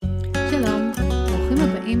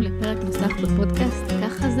הבאים לפרק נוסף בפודקאסט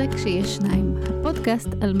ככה זה כשיש שניים, הפודקאסט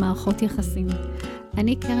על מערכות יחסים.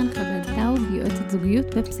 אני קרן חדד-טאוב, יועצת זוגיות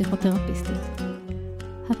ופסיכותרפיסטית.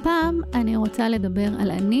 הפעם אני רוצה לדבר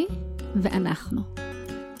על אני ואנחנו.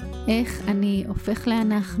 איך אני הופך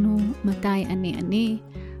לאנחנו, מתי אני,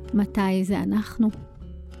 מתי זה אנחנו.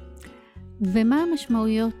 ומה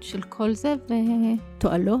המשמעויות של כל זה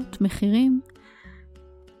ותועלות, מחירים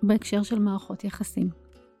בהקשר של מערכות יחסים.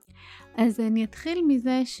 אז אני אתחיל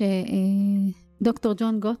מזה שדוקטור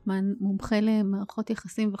ג'ון גוטמן, מומחה למערכות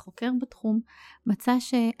יחסים וחוקר בתחום, מצא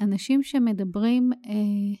שאנשים שמדברים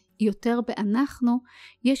יותר באנחנו,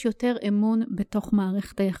 יש יותר אמון בתוך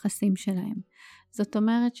מערכת היחסים שלהם. זאת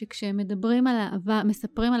אומרת שכשהם מדברים על העבר,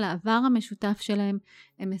 מספרים על העבר המשותף שלהם,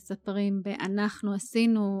 הם מספרים באנחנו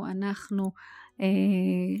עשינו, אנחנו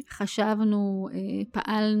חשבנו,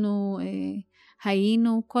 פעלנו,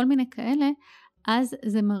 היינו, כל מיני כאלה, אז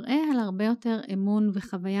זה מראה על הרבה יותר אמון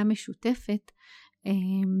וחוויה משותפת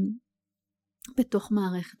בתוך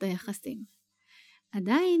מערכת היחסים.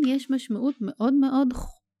 עדיין יש משמעות מאוד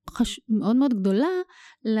מאוד גדולה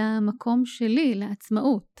למקום שלי,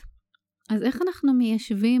 לעצמאות. אז איך אנחנו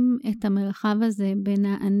מיישבים את המרחב הזה בין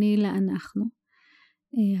האני לאנחנו?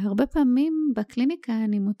 הרבה פעמים בקליניקה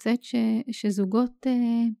אני מוצאת שזוגות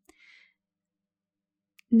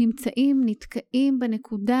נתקעים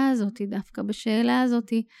בנקודה הזאת, דווקא בשאלה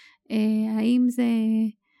הזאת, האם זה,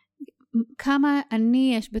 כמה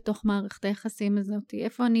אני יש בתוך מערכת היחסים הזאת,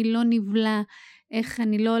 איפה אני לא נבלה, איך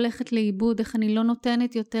אני לא הולכת לאיבוד, איך אני לא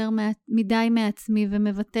נותנת יותר מדי מעצמי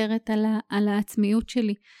ומוותרת על העצמיות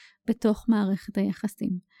שלי בתוך מערכת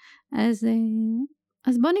היחסים.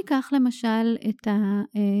 אז בוא ניקח למשל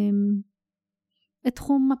את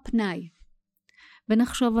תחום הפנאי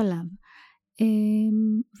ונחשוב עליו.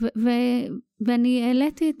 ואני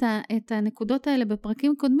העליתי את הנקודות האלה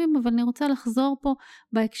בפרקים קודמים, אבל אני רוצה לחזור פה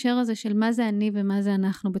בהקשר הזה של מה זה אני ומה זה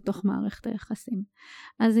אנחנו בתוך מערכת היחסים.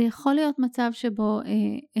 אז זה יכול להיות מצב שבו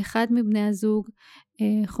אחד מבני הזוג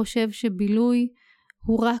חושב שבילוי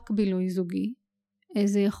הוא רק בילוי זוגי.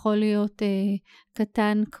 זה יכול להיות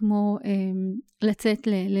קטן כמו לצאת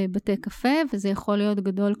לבתי קפה, וזה יכול להיות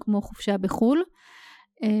גדול כמו חופשה בחול,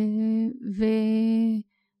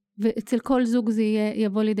 ואצל כל זוג זה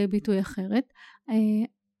יבוא לידי ביטוי אחרת.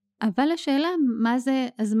 אבל השאלה, מה זה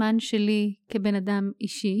הזמן שלי כבן אדם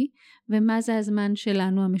אישי, ומה זה הזמן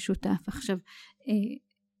שלנו המשותף? עכשיו,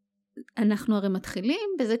 אנחנו הרי מתחילים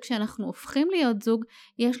בזה כשאנחנו הופכים להיות זוג,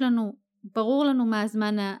 ברור לנו מה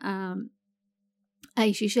הזמן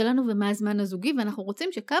האישי שלנו ומה הזמן הזוגי, ואנחנו רוצים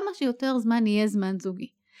שכמה שיותר זמן יהיה זמן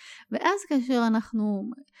זוגי. ואז כאשר אנחנו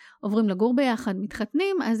עוברים לגור ביחד,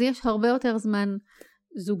 מתחתנים, אז יש הרבה יותר זמן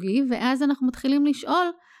זוגי, ואז אנחנו מתחילים לשאול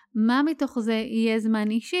מה מתוך זה יהיה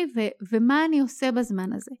זמן אישי, ומה אני עושה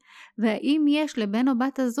בזמן הזה. והאם יש לבן או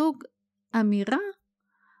בת הזוג אמירה,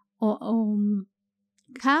 או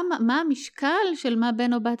מה המשקל של מה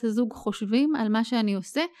בן או בת הזוג חושבים על מה שאני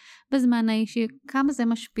עושה בזמן האישי, כמה זה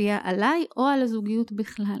משפיע עליי או על הזוגיות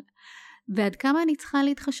בכלל. ועד כמה אני צריכה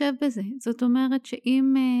להתחשב בזה. זאת אומרת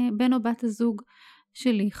שאם בן או בת הזוג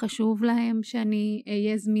שלי חשוב להם שאני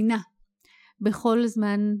אהיה זמינה בכל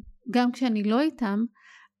זמן, גם כשאני לא איתם,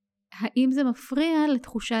 האם זה מפריע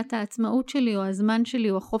לתחושת העצמאות שלי או הזמן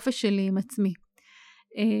שלי או החופש שלי עם עצמי?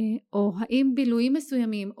 או האם בילויים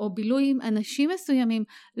מסוימים או בילוי עם אנשים מסוימים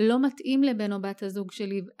לא מתאים לבן או בת הזוג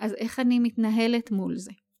שלי, אז איך אני מתנהלת מול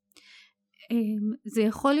זה? זה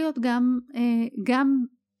יכול להיות גם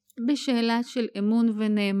בשאלה של אמון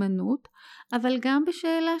ונאמנות, אבל גם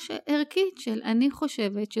בשאלה ערכית של אני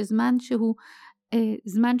חושבת שזמן שהוא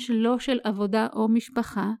זמן שלא של עבודה או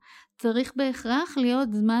משפחה, צריך בהכרח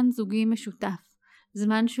להיות זמן זוגי משותף.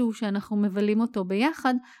 זמן שאנחנו מבלים אותו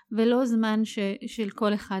ביחד, ולא זמן של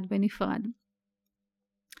כל אחד בנפרד.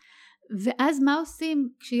 ואז מה עושים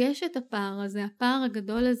כשיש את הפער הזה, הפער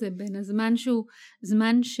הגדול הזה בין הזמן שהוא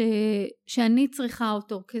זמן שאני צריכה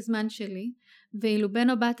אותו כזמן שלי, ואילו בן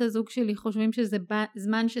או בת הזוג שלי חושבים שזה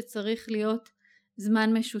זמן שצריך להיות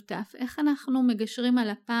זמן משותף. איך אנחנו מגשרים על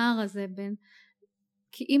הפער הזה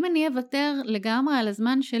כי אם אני אוותר לגמרי על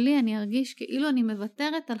הזמן שלי, אני ארגיש כאילו אני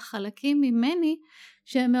מוותרת על חלקים ממני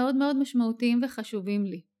שהם מאוד מאוד משמעותיים וחשובים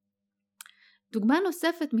לי. דוגמה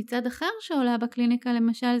נוספת מצד אחר שעולה בקליניקה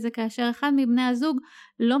למשל, זה כאשר אחד מבני הזוג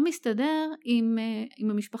לא מסתדר עם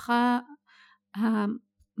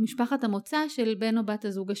משפחת המוצא של בן או בת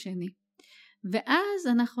הזוג השני. ואז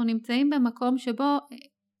אנחנו נמצאים במקום שבו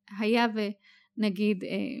היה נגיד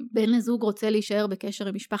בן הזוג רוצה להישאר בקשר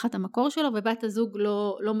עם משפחת המקור שלו, ובת הזוג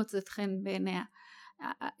לא מוצאת חן בעיניה,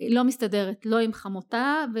 לא מסתדרת, לא עם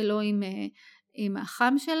חמותה ולא עם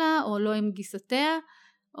החם שלה, או לא עם גיסתיה,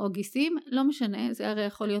 או גיסים, לא משנה, זה הרי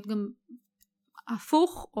יכול להיות גם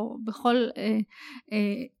הפוך, או בכל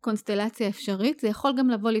קונסטלציה אפשרית, זה יכול גם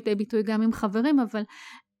לבוא לידי ביטוי גם עם חברים, אבל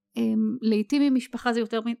לעתים עם משפחה זה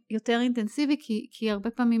יותר אינטנסיבי, כי הרבה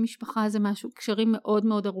פעמים משפחה זה משהו, קשרים מאוד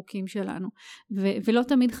מאוד ארוכים שלנו, ולא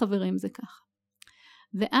תמיד חברים זה ככה.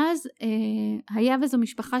 ואז היה וזו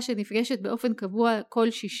משפחה שנפגשת באופן קבוע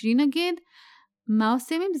כל שישי נגיד, מה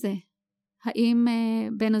עושים עם זה? האם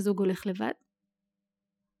בן הזוג הולך לבד?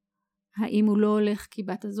 האם הוא לא הולך כי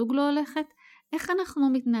בת הזוג לא הולכת? איך אנחנו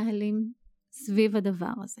מתנהלים סביב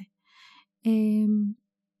הדבר הזה?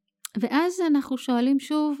 ואז אנחנו שואלים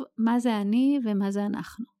שוב, מה זה אני ומה זה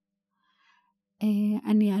אנחנו?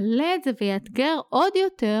 אני אעלה את זה ויאתגר עוד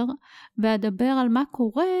יותר, ואדבר על מה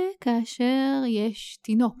קורה כאשר יש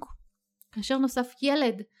תינוק. כאשר נוסף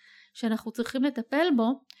ילד שאנחנו צריכים לטפל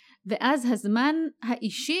בו, ואז הזמן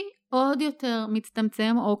האישי עוד יותר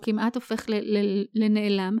מצטמצם, או כמעט הופך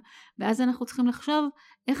לנעלם, ואז אנחנו צריכים לחשוב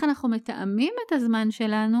איך אנחנו מתאמים את הזמן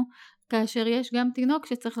שלנו, כאשר יש גם תינוק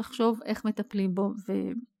שצריך לחשוב איך מטפלים בו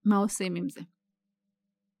ומה עושים עם זה.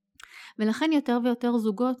 ולכן יותר ויותר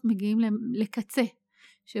זוגות מגיעים לקצה,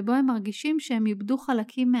 שבו הם מרגישים שהם איבדו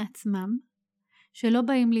חלקים מעצמם, שלא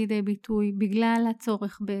באים לידי ביטוי בגלל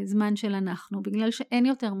הצורך בזמן של אנחנו, בגלל שאין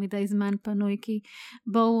יותר מדי זמן פנוי, כי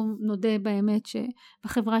בואו נודה באמת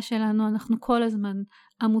שבחברה שלנו אנחנו כל הזמן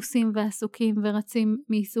עמוסים ועסוקים ורצים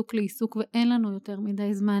מעיסוק לעיסוק, ואין לנו יותר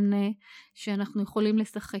מדי זמן שאנחנו יכולים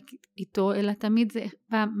לשחק איתו, אלא תמיד זה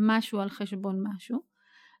בא משהו על חשבון משהו,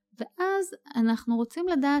 ואז אנחנו רוצים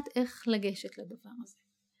לדעת איך לגשת לדבר הזה.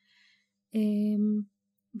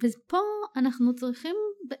 ופה אנחנו צריכים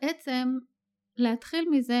בעצם להתחיל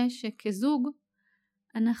מזה שכזוג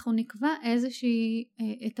אנחנו נקבע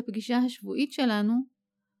את הפגישה השבועית שלנו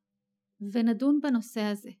ונדון בנושא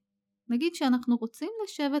הזה. נגיד שאנחנו רוצים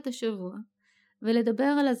לשבת השבוע ולדבר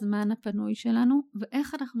על הזמן הפנוי שלנו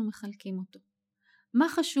ואיך אנחנו מחלקים אותו. מה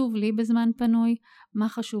חשוב לי בזמן פנוי, מה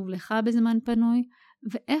חשוב לך בזמן פנוי,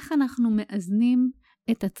 ואיך אנחנו מאזנים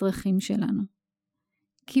את הצרכים שלנו.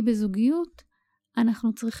 כי בזוגיות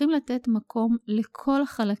אנחנו צריכים לתת מקום לכל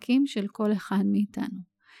החלקים של כל אחד מאיתנו.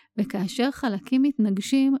 וכאשר חלקים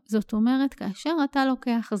מתנגשים, זאת אומרת, כאשר אתה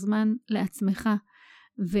לוקח זמן לעצמך,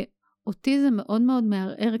 ואותי זה מאוד מאוד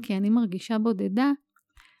מערער כי אני מרגישה בודדה,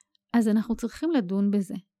 אז אנחנו צריכים לדון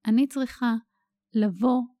בזה. אני צריכה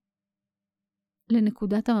לבוא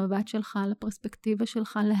לנקודת המבט שלך, לפרספקטיבה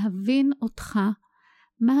שלך, להבין אותך,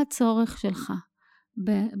 מה הצורך שלך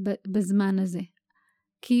בזמן הזה.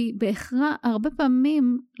 כי הרבה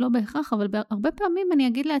פעמים, לא בהכרח, אבל הרבה פעמים אני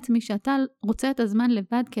אגיד לעצמי שאתה רוצה את הזמן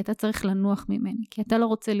לבד כי אתה צריך לנוח ממני, כי אתה לא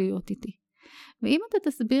רוצה להיות איתי. ואם אתה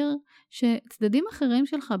תסביר שצדדים אחרים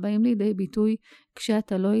שלך באים לידי ביטוי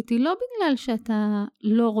כשאתה לא איתי, לא בגלל שאתה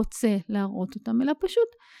לא רוצה להראות אותם, אלא פשוט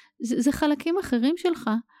זה חלקים אחרים שלך,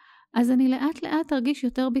 אז אני לאט לאט ארגיש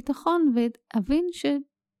יותר ביטחון ואבין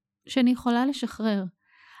שאני יכולה לשחרר.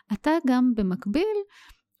 אתה גם במקביל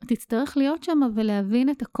תצטרך להיות שם ולהבין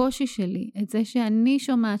את הקושי שלי, את זה שאני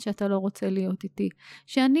שומעת שאתה לא רוצה להיות איתי,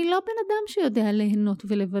 שאני לא בן אדם שיודע ליהנות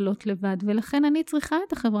ולבלות לבד, ולכן אני צריכה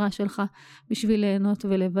את החברה שלך בשביל ליהנות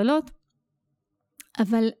ולבלות,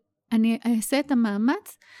 אבל אני אעשה את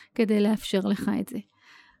המאמץ כדי לאפשר לך את זה.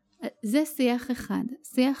 זה שיח אחד.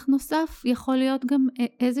 שיח נוסף יכול להיות גם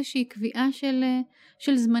איזושהי קביעה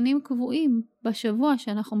של זמנים קבועים בשבוע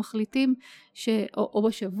שאנחנו מחליטים, או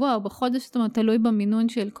בשבוע או בחודש, זאת אומרת תלוי במינון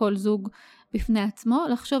של כל זוג בפני עצמו,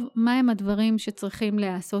 לחשוב מהם הדברים שצריכים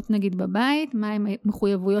לעשות נגיד בבית, מהם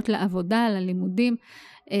מחויבויות לעבודה, ללימודים,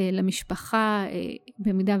 למשפחה,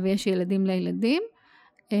 במידה ויש ילדים לילדים,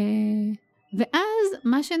 ואז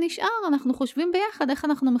מה שנשאר אנחנו חושבים ביחד איך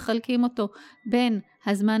אנחנו מחלקים אותו בין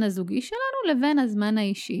הזמן הזוגי שלנו לבין הזמן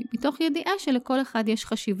האישי, מתוך ידיעה שלכל אחד יש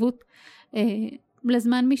חשיבות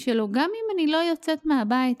לזמן משלו, גם אם אני לא יוצאת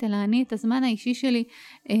מהבית אלא אני את הזמן האישי שלי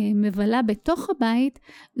מבלה בתוך הבית,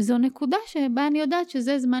 זו נקודה שבה אני יודעת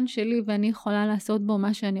שזה זמן שלי ואני יכולה לעשות בו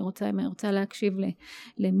מה שאני רוצה. אני רוצה להקשיב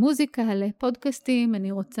למוזיקה, לפודקאסטים,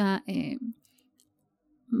 אני רוצה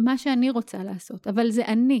מה שאני רוצה לעשות, אבל זה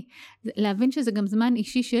אני, להבין שזה גם זמן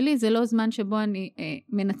אישי שלי, זה לא זמן שבו אני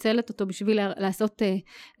מנצלת אותו בשביל לעשות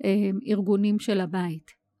ארגונים של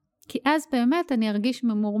הבית. כי אז באמת אני ארגיש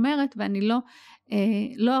ממורמרת, ואני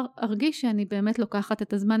לא ארגיש שאני באמת לוקחת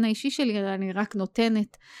את הזמן האישי שלי, אלא אני רק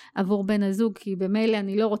נותנת עבור בן הזוג, כי במילא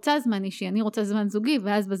אני לא רוצה זמן אישי, אני רוצה זמן זוגי,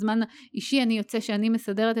 ואז בזמן אישי אני יוצא שאני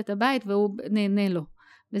מסדרת את הבית, והוא נהנה לו.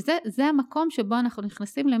 וזה המקום שבו אנחנו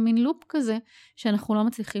נכנסים למין לופ כזה, שאנחנו לא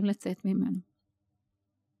מצליחים לצאת ממנו.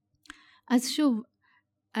 אז שוב,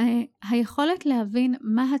 היכולת להבין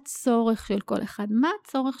מה הצורך של כל אחד, מה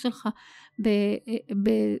הצורך שלך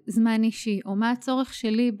בזמן אישי, או מה הצורך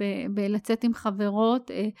שלי בלצאת עם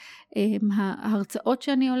חברות, ההרצאות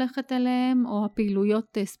שאני הולכת אליהם, או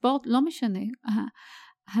הפעילויות ספורט, לא משנה.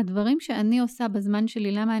 הדברים שאני עושה בזמן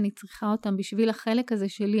שלי, למה אני צריכה אותם בשביל החלק הזה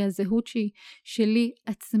שלי, הזהות שלי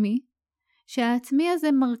עצמי, שהעצמי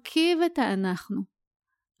הזה מרכיב את האנחנו,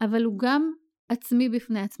 אבל הוא גם עצמי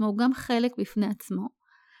בפני עצמו, הוא גם חלק בפני עצמו.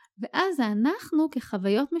 ואז אנחנו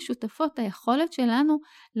כחוויות משותפות, היכולת שלנו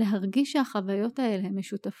להרגיש שהחוויות האלה הן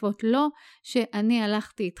משותפות, לא שאני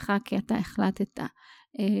הלכתי איתך כי אתה החלטת,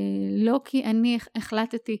 לא כי אני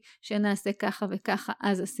החלטתי שנעשה ככה וככה,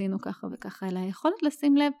 אז עשינו ככה וככה, אלא היכולת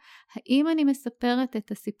לשים לב, האם אני מספרת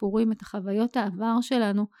את הסיפורים, את החוויות העבר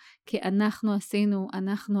שלנו, כי אנחנו עשינו,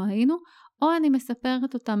 אנחנו היינו, או אני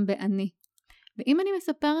מספרת אותם באני. ואם אני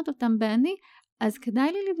מספרת אותם באני, אז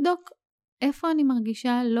כדאי לי לבדוק, איפה אני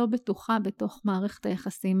מרגישה לא בטוחה בתוך מערכת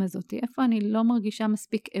היחסים הזאת, איפה אני לא מרגישה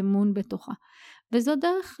מספיק אמון בתוכה. וזו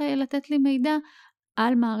דרך לתת לי מידע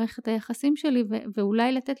על מערכת היחסים שלי,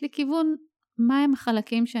 ואולי לתת לי כיוון מהם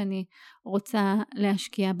החלקים שאני רוצה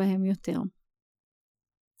להשקיע בהם יותר.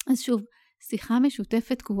 אז שוב, שיחה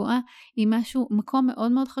משותפת קבועה היא מקום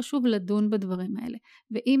מאוד מאוד חשוב לדון בדברים האלה.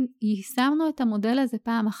 ואם יישמנו את המודל הזה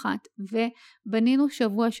פעם אחת, ובנינו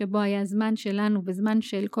שבוע שבו היה זמן שלנו וזמן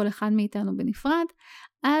של כל אחד מאיתנו בנפרד,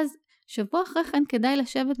 אז שבוע אחרי כן כדאי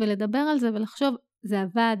לשבת ולדבר על זה ולחשוב, זה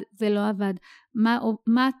עבד, זה לא עבד,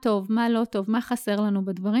 מה טוב, מה לא טוב, מה חסר לנו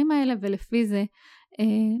בדברים האלה, ולפי זה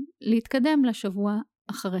להתקדם לשבוע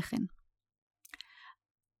אחרי כן.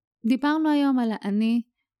 דיברנו היום על האני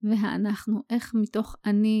והאנחנו, איך מתוך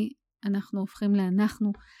אני אנחנו הופכים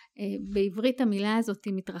לאנחנו. בעברית המילה הזאת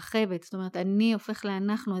היא מתרחבת, זאת אומרת אני הופך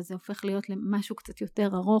לאנחנו, אז זה הופך להיות למשהו קצת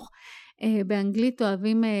יותר ארוך. באנגלית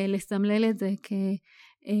אוהבים לסמלל את זה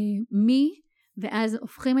כמי, ואז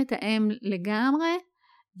הופכים את האם לגמרי,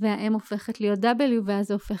 והאם הופכת להיות W, ואז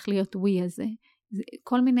זה הופך להיות we הזה.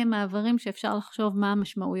 כל מיני מעברים שאפשר לחשוב מה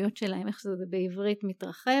המשמעויות שלהם, איך זה בעברית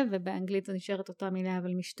מתרחב, ובאנגלית זה נשארת אותה מילה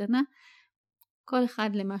אבל משתנה. כל אחד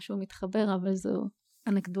למשהו מתחבר, אבל זו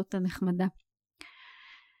אנקדוטה נחמדה.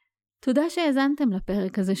 תודה שהאזנתם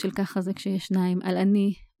לפרק הזה של ככה זה כשיש שניים, על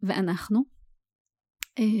אני ואנחנו.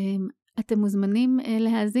 אתם מוזמנים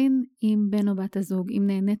להאזין עם בן או בת הזוג, אם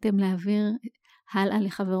נהניתם להעביר הלאה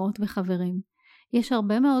לחברות וחברים. יש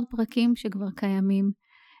הרבה מאוד פרקים שכבר קיימים,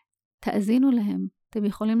 תאזינו להם. אתם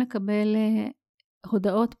יכולים לקבל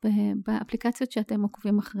הודעות באפליקציות שאתם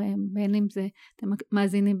עוקבים אחריהם, בין אם זה אתם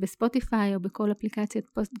מאזינים בספוטיפיי או בכל אפליקציית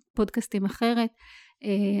פודקאסטים אחרת.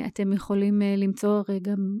 אתם יכולים למצוא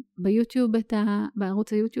גם ביוטיוב,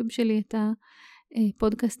 בערוץ היוטיוב שלי את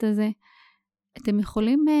הפודקאסט הזה. אתם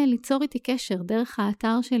יכולים ליצור איתי קשר דרך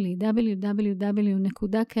האתר שלי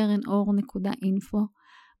www.karenaor.info.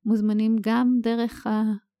 מוזמנים גם דרך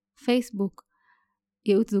הפייסבוק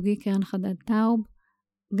ייעוץ זוגי קרן חדד טאוב,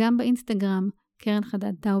 גם באינסטגרם קרן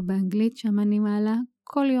חדד טאוב באנגלית, שם אני מעלה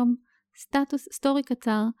כל יום סטורי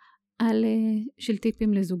קצר של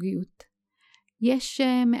טיפים לזוגיות. יש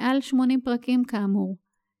מעל 80 פרקים כאמור.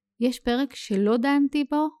 יש פרק שלא דנתי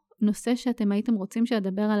בו, נושא שאתם הייתם רוצים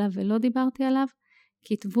שאדבר עליו ולא דיברתי עליו,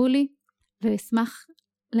 כתבו לי ואשמח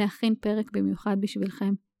להכין פרק במיוחד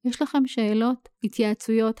בשבילכם. יש לכם שאלות,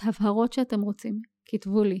 התייעצויות, הבהרות שאתם רוצים,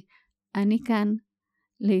 כתבו לי. אני כאן.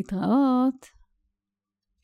 להתראות.